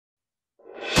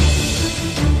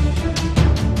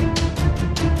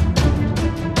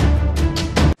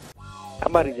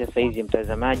Habari za saizi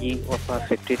mtazamaji wa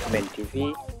Perfect Treatment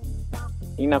TV.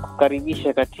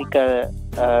 Ninakukaribisha katika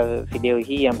video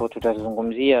hii ambayo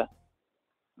tutazungumzia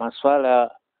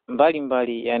masuala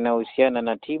mbalimbali yanayohusiana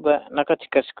na tiba, na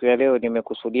katika siku ya leo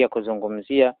nimekusudia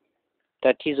kuzungumzia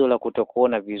tatizo la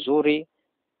kutokuona vizuri,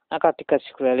 na katika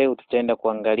siku ya leo tutaenda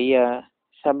kuangalia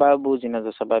sababu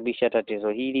zinazosababisha tatizo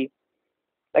hili,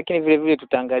 lakini vile vile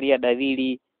tutaangalia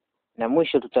dalili na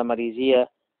mwisho tutamalizia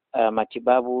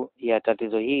matibabu ya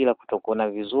tatizo hili la kutokuona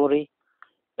vizuri.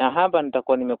 Na hapa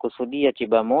nitakuwa nimekusudia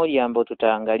tiba moja ambayo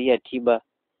tutaangalia tiba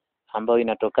ambayo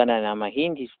inatokana na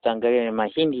mahindi. Tutaangalia na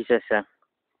mahindi sasa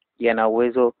yana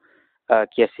uwezo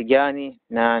kiasi gani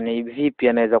na ni vipi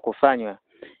yanaweza kufanywa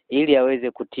ili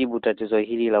aweze kutibu tatizo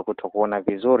hili la kutokuona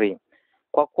vizuri.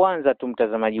 Kwa kwanza tu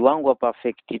mtazamaji wangu wa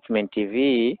Perfect Treatment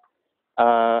TV,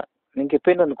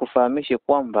 ningependa nikufahamishe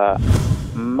kwamba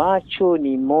macho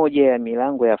ni moja ya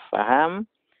milango ya fahamu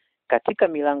katika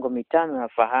milango mitano ya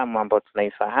fahamu ambayo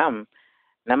tunaifahamu,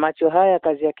 na macho haya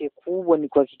kazi yake kubwa ni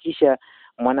kuhakikisha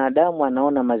mwanadamu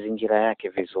anaona mazingira yake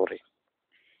vizuri.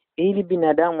 Ili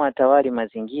binadamu atawali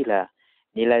mazingira,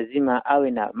 ni lazima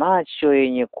awe na macho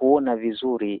yenye kuona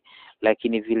vizuri,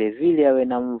 lakini vile vile awe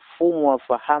na mfumo wa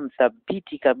fahamu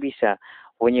thabiti kabisa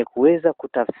wenye kuweza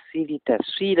kutafsiri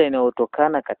taswira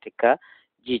inayotokana katika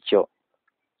jicho.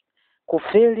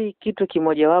 Kufeli kitu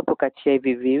kimojawapo kati ya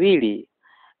hivi viwili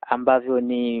ambavyo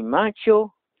ni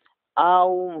macho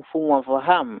au mfumo wa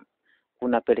fahamu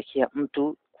unapelekea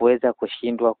mtu kuweza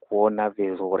kushindwa kuona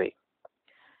vizuri.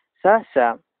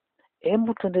 Sasa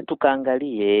hebu twende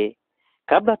tukaangalie,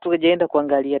 kabla tujaenda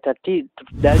kuangalia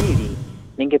dalili,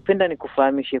 ningependa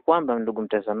nikufahamishe kwamba ndugu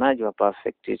mtazamaji wa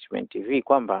Perfect Treatment TV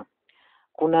kwamba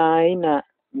kuna aina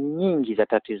nyingi za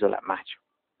tatizo la macho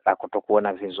la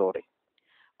kutokuona vizuri.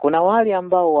 Kuna wale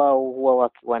ambao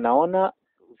huwa wanaona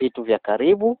vitu vya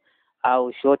karibu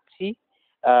au short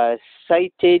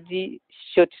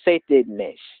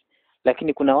sightedness,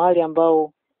 lakini kuna wale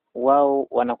ambao wao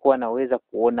wanakuwa wanaweza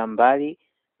kuona mbali,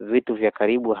 vitu vya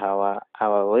karibu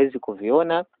hawawezi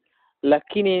kuviona,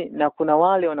 lakini na kuna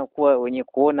wale wanakuwa wenye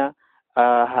kuona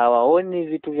hawaoni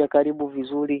vitu vya karibu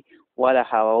vizuri wala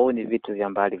hawaoni vitu vya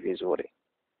mbali vizuri.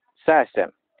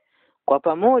 Sasa kwa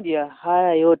pamoja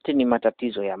haya yote ni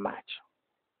matatizo ya macho.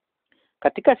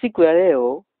 Katika siku ya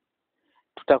leo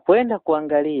tutakwenda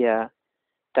kuangalia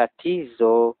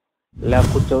tatizo la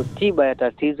tiba ya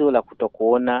tatizo la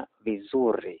kutokuona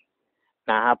vizuri.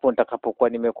 Na hapo nitakapokuwa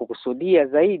nimekukusudia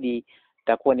zaidi,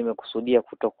 nitakuwa nimekusudia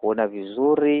kutokuona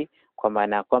vizuri kwa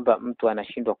maana ya kwamba mtu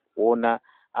anashindwa kuona,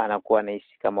 anakuwa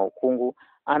anahisi kama ukungu,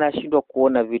 anashindwa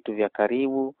kuona vitu vya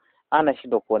karibu,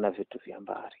 anashindwa kuona vitu vya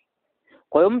mbali.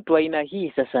 Kwa hiyo mtu aina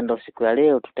hii sasa ndio siku ya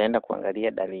leo tutaenda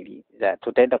kuangalia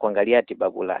tutaenda kuangalia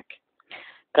tibabu lake.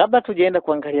 Kabla tujaenda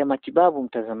kuangalia matibabu,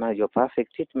 mtazamaji wa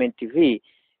Perfect Treatment TV,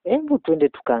 hebu twende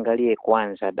tukaangalie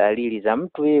kwanza dalili za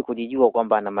mtu yeye kujijua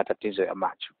kwamba ana matatizo ya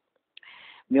macho.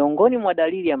 Miongoni mwa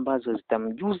dalili ambazo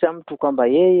zitamjuza mtu kwamba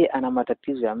yeye ana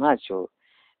matatizo ya macho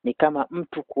ni kama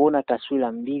mtu kuona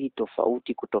taswira mbili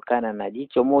tofauti kutokana na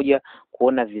jicho moja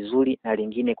kuona vizuri na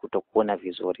lingine kutokuona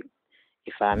vizuri.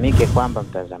 Ifahamike kwamba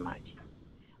mtazamaji,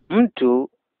 mtu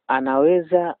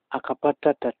anaweza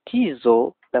akapata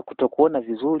tatizo la kutokuona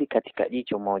vizuri katika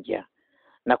jicho moja,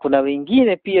 na kuna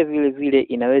wengine pia vile vile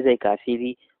inaweza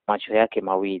ikaathiri macho yake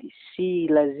mawili. Si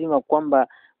lazima kwamba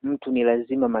mtu ni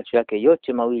lazima macho yake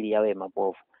yote mawili yawe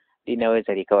mabovu,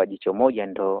 linaweza likawa jicho moja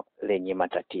ndo lenye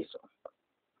matatizo.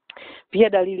 Pia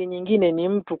dalili nyingine ni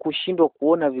mtu kushindwa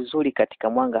kuona vizuri katika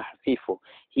mwanga hafifu.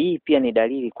 Hii pia ni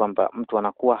dalili kwamba mtu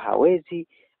anakuwa hawezi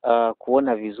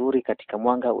kuona vizuri katika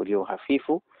mwanga ulio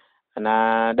hafifu.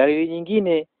 Na dalili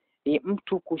nyingine ni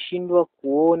mtu kushindwa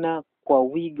kuona kwa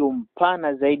wigo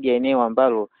mpana zaidi ya eneo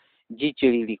ambalo jicho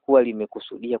lilikuwa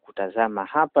limekusudia kutazama.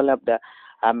 Hapa labda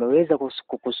ameweza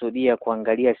kukusudia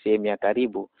kuangalia sehemu ya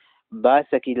karibu,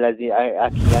 basi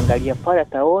akiangalia pale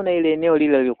ataona ile eneo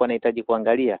lile lilikuwa anahitaji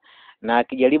kuangalia, na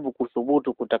akijaribu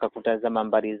kuthubutu kutaka kutazama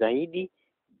mbali zaidi,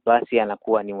 basi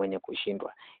anakuwa ni mwenye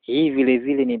kushindwa. Hii vile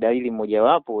vile ni dalili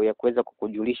mojawapo ya kuweza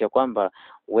kukujulisha kwamba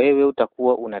wewe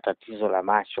utakuwa una tatizo la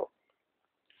macho.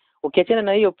 Ukiachana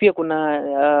na hiyo, pia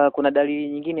kuna dalili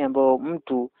nyingine ambayo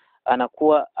mtu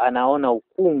anakuwa anaona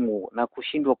ukungu na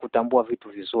kushindwa kutambua vitu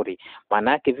vizuri.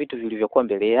 Maana yake vitu vilivyokuwa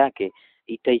mbele yake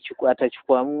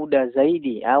atachukua muda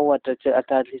zaidi au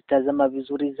atatazama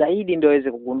vizuri zaidi ndio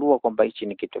aweze kugundua kwamba hichi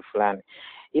ni kitu fulani.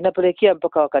 Inapelekea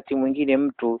mpaka wakati mwingine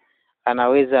mtu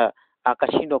anaweza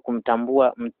akashindwa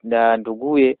kumtambua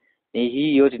nduguye.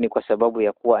 Hii yote ni kwa sababu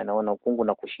ya kuwa anaona ukungu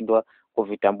na kushindwa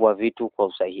kuvitambua vitu kwa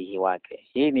usahihi wake.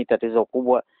 Hii ni tatizo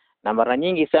kubwa na mara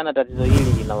nyingi sana tatizo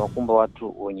hili linawakumba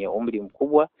watu wenye umri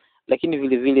mkubwa, lakini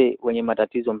vile vile wenye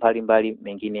matatizo mbalimbali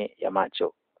mengine ya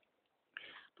macho.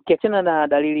 Tukiachana na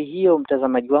dalili hiyo,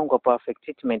 mtazamaji wangu wa Perfect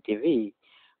Treatment TV,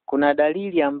 kuna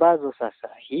dalili ambazo sasa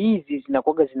hizi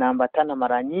zinakuwa zinaambatana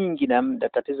mara nyingi na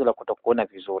tatizo la kutokuona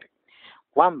vizuri,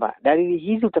 kwamba dalili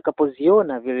hizi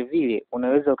utakapoziona vile vile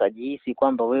unaweza ukajihisi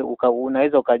kwamba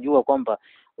unaweza ukajua kwamba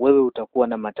wewe utakuwa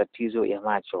na matatizo ya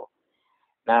macho.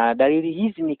 Na dalili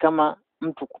hizi ni kama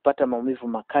mtu kupata maumivu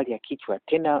makali ya kichwa,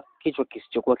 tena kichwa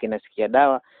kisichokuwa kinasikia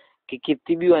dawa,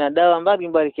 kikitibiwa na dawa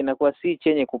mbalimbali kinakuwa si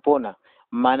chenye kupona.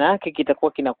 Maana yake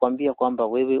kitakuwa kinakwambia kwamba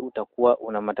wewe utakuwa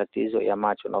una matatizo ya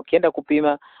macho, na ukienda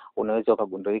kupima unaweza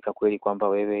ukagundulika kweli kwamba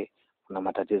wewe una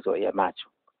matatizo ya macho.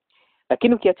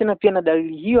 Lakini ukiachana pia na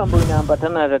dalili hiyo ambayo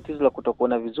inaambatana na tatizo la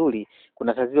kutokuona vizuri,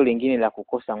 kuna tatizo lingine la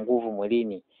kukosa nguvu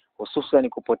mwilini, hususan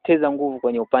kupoteza nguvu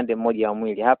kwenye upande mmoja wa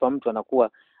mwili. Hapa mtu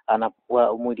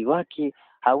anakuwa mwili wake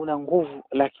hauna nguvu,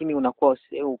 lakini unakuwa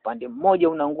upande mmoja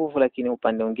una nguvu, lakini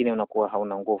upande mwingine unakuwa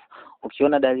hauna nguvu.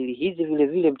 Ukiona dalili hizi vile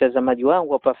vile, mtazamaji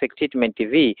wangu wa Perfect Treatment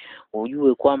TV,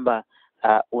 ujue kwamba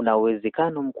una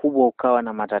uwezekano mkubwa ukawa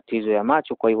na matatizo ya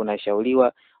macho. Kwa hiyo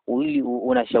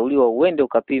unashauriwa uende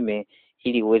ukapime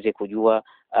ili uweze kujua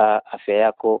afya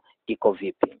yako iko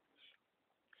vipi.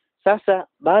 Sasa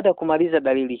baada ya kumaliza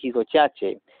dalili hizo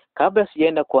chache, kabla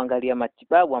sijaenda kuangalia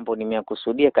matibabu ambayo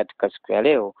nimeyakusudia katika siku ya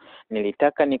leo,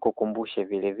 nilitaka nikukumbushe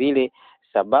vile vile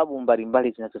sababu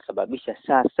mbalimbali zinazosababisha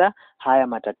sasa haya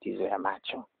matatizo ya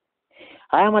macho.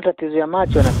 Haya matatizo ya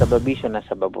macho yanasababishwa na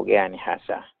sababu gani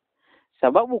hasa?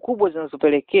 Sababu kubwa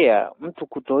zinazopelekea mtu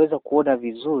kutoweza kuona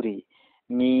vizuri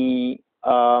ni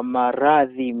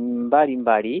maradhi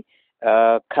mbalimbali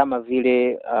kama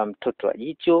vile mtoto wa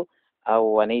jicho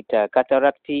au wanaita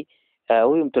katarakti.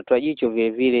 Huyu mtoto wa jicho vile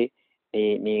vile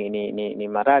ni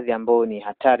maradhi ambayo ni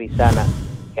hatari sana,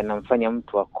 yanamfanya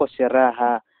mtu akose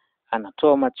raha,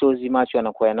 anatoa machozi, macho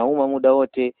yanakuwa yanauma muda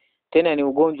wote. Tena ni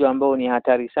ugonjwa ambao ni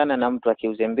hatari sana, na mtu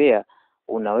akiuzembea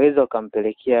unaweza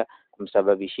ukampelekea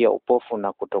kumsababishia upofu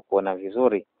na kutokuona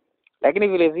vizuri. Lakini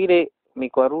vile vile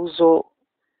mikwaruzo,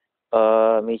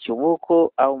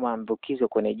 michubuko au maambukizo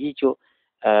kwenye jicho,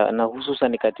 na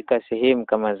hususan katika sehemu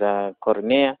kama za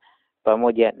kornea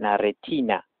pamoja na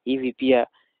retina. Hivi pia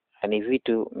ni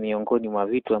vitu miongoni mwa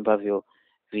vitu ambavyo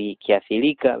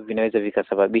vikiathirika vinaweza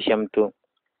vikasababisha mtu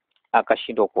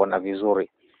akashindwa kuona vizuri.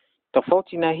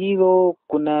 Tofauti na hilo,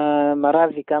 kuna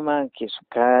maradhi kama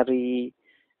kisukari,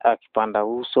 kipanda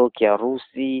uso,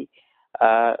 kiharusi,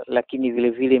 lakini vile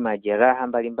vile majeraha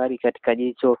mbalimbali katika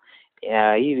jicho.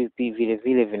 Hivi vile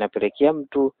vile vinapelekea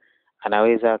mtu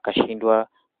anaweza akashindwa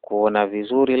kuona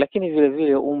vizuri, lakini vile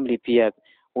vile umri pia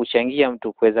huchangia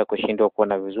mtu kuweza kushindwa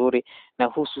kuona vizuri, na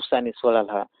hususan swala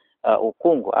la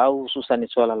ukungu au hususan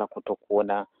swala la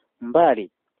kutokuona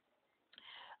mbali.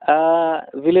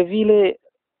 Vile vile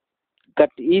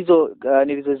hizo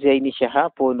nilizoziainisha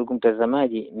hapo, ndugu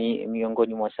mtazamaji, ni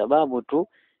miongoni mwa sababu tu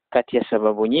kati ya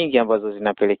sababu nyingi ambazo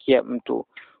zinapelekea mtu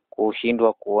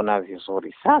kushindwa kuona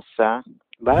vizuri. Sasa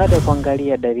baada ya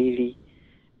kuangalia dalili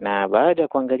na baada ya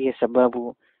kuangalia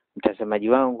sababu, mtazamaji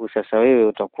wangu, sasa wewe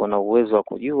utakuwa na uwezo wa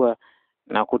kujua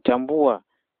na kutambua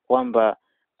kwamba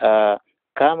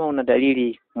kama una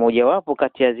dalili mojawapo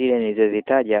kati ya zile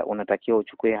nilizozitaja, unatakiwa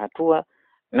uchukue hatua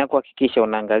na kuhakikisha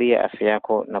unaangalia afya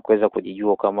yako na kuweza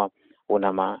kujijua kama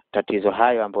una matatizo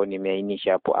hayo ambayo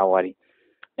nimeainisha hapo awali.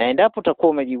 Na endapo utakuwa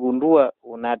umejigundua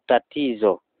una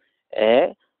tatizo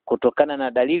kutokana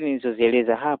na dalili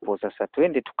nilizozieleza hapo, sasa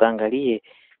twende tukaangalie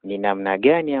ni namna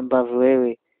gani ambavyo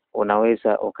wewe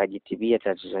unaweza ukajitibia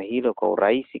tatizo hilo kwa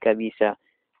urahisi kabisa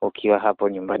ukiwa hapo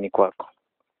nyumbani kwako.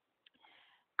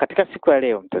 Katika siku ya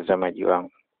leo, mtazamaji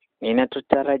wangu,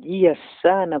 ninatutarajia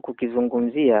sana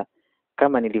kukizungumzia,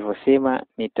 kama nilivyosema,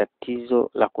 ni tatizo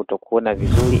la kutokuona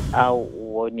vizuri au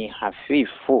uoni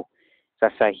hafifu.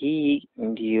 Sasa hii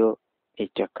ndiyo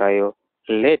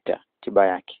itakayoleta tiba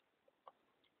yake.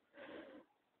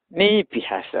 Ni ipi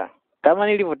hasa? Kama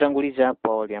nilivyotanguliza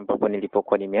hapo awali, ambapo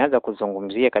nilipokuwa nimeanza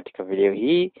kuzungumzia katika video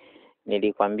hii,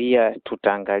 nilikwambia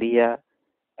tutaangalia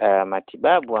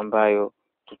matibabu ambayo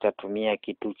tutatumia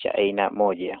kitu cha aina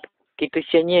moja. Kitu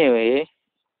chenyewe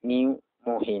ni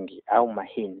muhindi au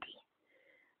mahindi.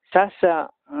 Sasa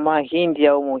mahindi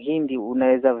au muhindi,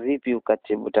 unaweza vipi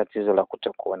ukatibu tatizo la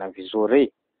kutokuona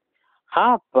vizuri?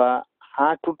 Hapa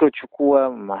hatutochukua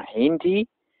mahindi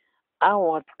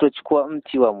au hatutochukua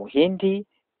mti wa muhindi,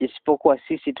 isipokuwa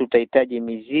sisi tutahitaji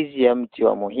mizizi ya mti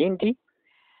wa muhindi.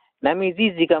 Na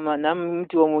mizizi na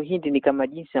mti wa muhindi ni kama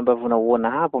jinsi ambavyo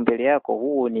unauona hapo mbele yako,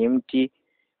 huo ni mti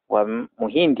wa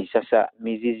muhindi. Sasa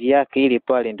mizizi yake ile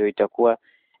pale ndio itakuwa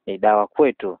ni dawa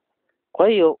kwetu. Kwa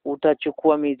hiyo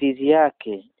utachukua mizizi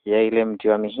yake ya ile mti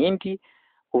wa mihindi,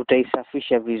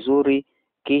 utaisafisha vizuri,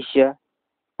 kisha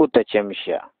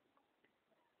utachemsha.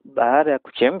 Baada ya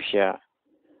kuchemsha,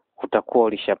 utakuwa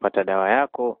ulishapata dawa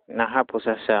yako, na hapo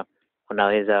sasa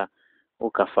unaweza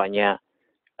ukafanya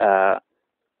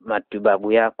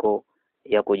matibabu yako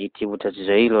ya kujitibu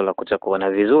tatizo hilo la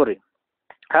kutokuona vizuri.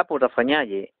 Hapo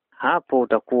utafanyaje? Hapo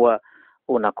utakuwa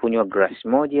unakunywa glasi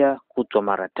moja kutwa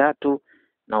mara 3,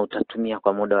 na utatumia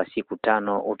kwa muda wa siku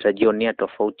 5. Utajionea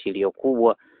tofauti iliyo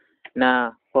kubwa,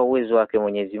 na kwa uwezo wake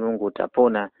Mwenyezi Mungu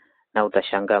utapona, na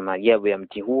utashangaa maajabu ya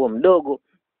mti huo mdogo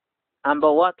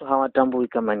ambao watu hawatambui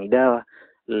kama ni dawa,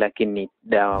 lakini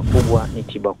dawa kubwa, ni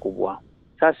tiba kubwa.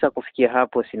 Sasa kufikia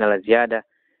hapo sina la ziada,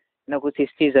 na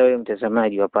kusisitiza wewe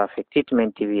mtazamaji wa Perfect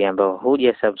Treatment TV ambao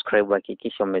huja subscribe,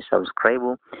 hakikisha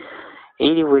umesubscribe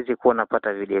ili uweze kuwa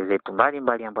unapata video zetu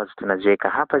mbalimbali ambazo tunaziweka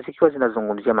hapa zikiwa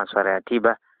zinazungumzia masuala ya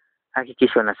tiba.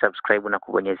 Hakikisha una subscribe na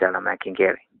kubonyeza alama ya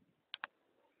kengele.